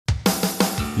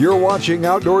You're watching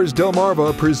Outdoors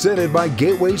Delmarva, presented by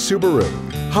Gateway Subaru.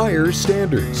 Higher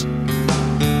standards.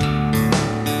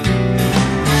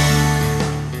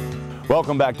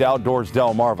 Welcome back to Outdoors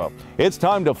Delmarva. It's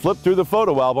time to flip through the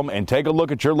photo album and take a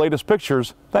look at your latest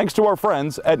pictures, thanks to our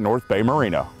friends at North Bay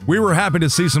Marina. We were happy to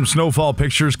see some snowfall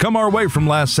pictures come our way from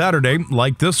last Saturday,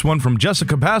 like this one from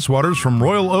Jessica Passwaters from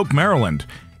Royal Oak, Maryland.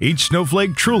 Each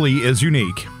snowflake truly is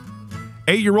unique.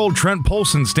 8-year-old Trent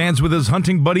Polson stands with his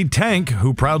hunting buddy Tank,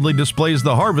 who proudly displays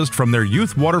the harvest from their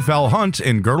youth waterfowl hunt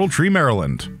in Girdle Tree,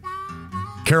 Maryland.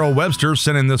 Carol Webster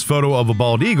sent in this photo of a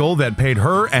bald eagle that paid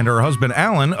her and her husband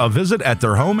Alan a visit at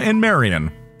their home in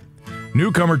Marion.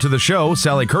 Newcomer to the show,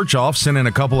 Sally Kirchhoff, sent in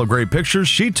a couple of great pictures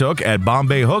she took at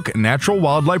Bombay Hook Natural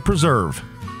Wildlife Preserve.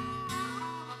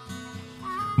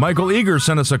 Michael Eager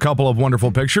sent us a couple of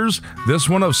wonderful pictures, this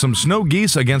one of some snow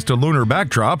geese against a lunar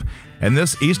backdrop, and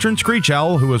this eastern screech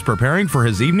owl who is preparing for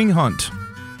his evening hunt.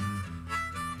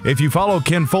 If you follow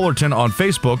Ken Fullerton on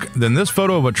Facebook, then this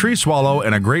photo of a tree swallow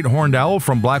and a great horned owl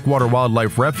from Blackwater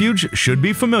Wildlife Refuge should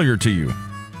be familiar to you.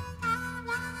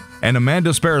 And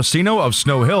Amanda Sparacino of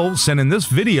Snow Hill sent in this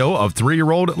video of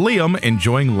 3-year-old Liam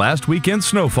enjoying last weekend's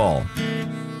snowfall.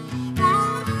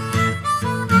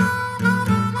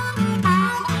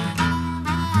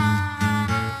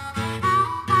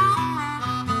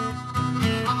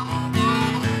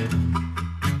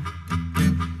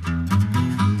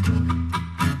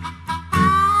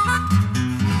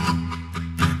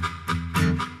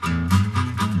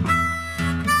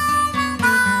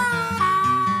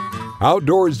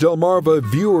 Outdoors Delmarva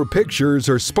viewer pictures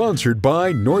are sponsored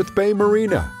by North Bay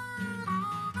Marina.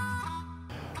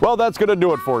 Well, that's going to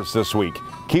do it for us this week.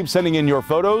 Keep sending in your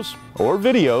photos or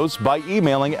videos by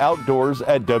emailing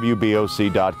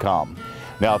outdoors@wboc.com.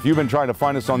 Now, if you've been trying to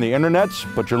find us on the internet,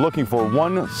 but you're looking for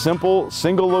one simple,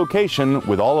 single location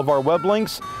with all of our web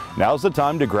links, now's the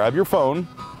time to grab your phone,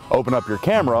 open up your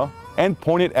camera, and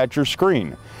point it at your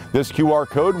screen. This QR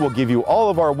code will give you all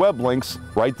of our web links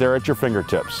right there at your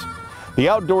fingertips. The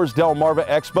Outdoors Delmarva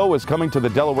Expo is coming to the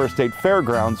Delaware State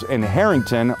Fairgrounds in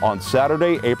Harrington on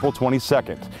Saturday, April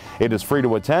 22nd. It is free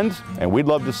to attend, and we'd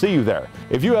love to see you there.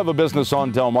 If you have a business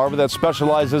on Delmarva that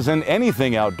specializes in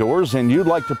anything outdoors and you'd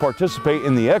like to participate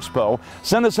in the expo,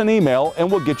 send us an email and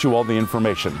we'll get you all the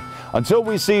information. Until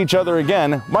we see each other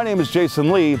again, my name is Jason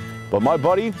Lee, but my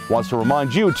buddy wants to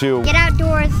remind you to get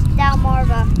outdoors,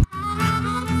 Delmarva.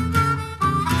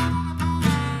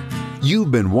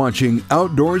 You've been watching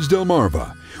Outdoors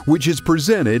Delmarva, which is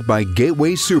presented by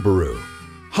Gateway Subaru.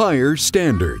 Higher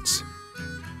standards.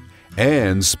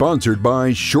 And sponsored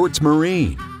by Shorts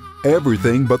Marine.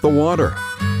 Everything but the water.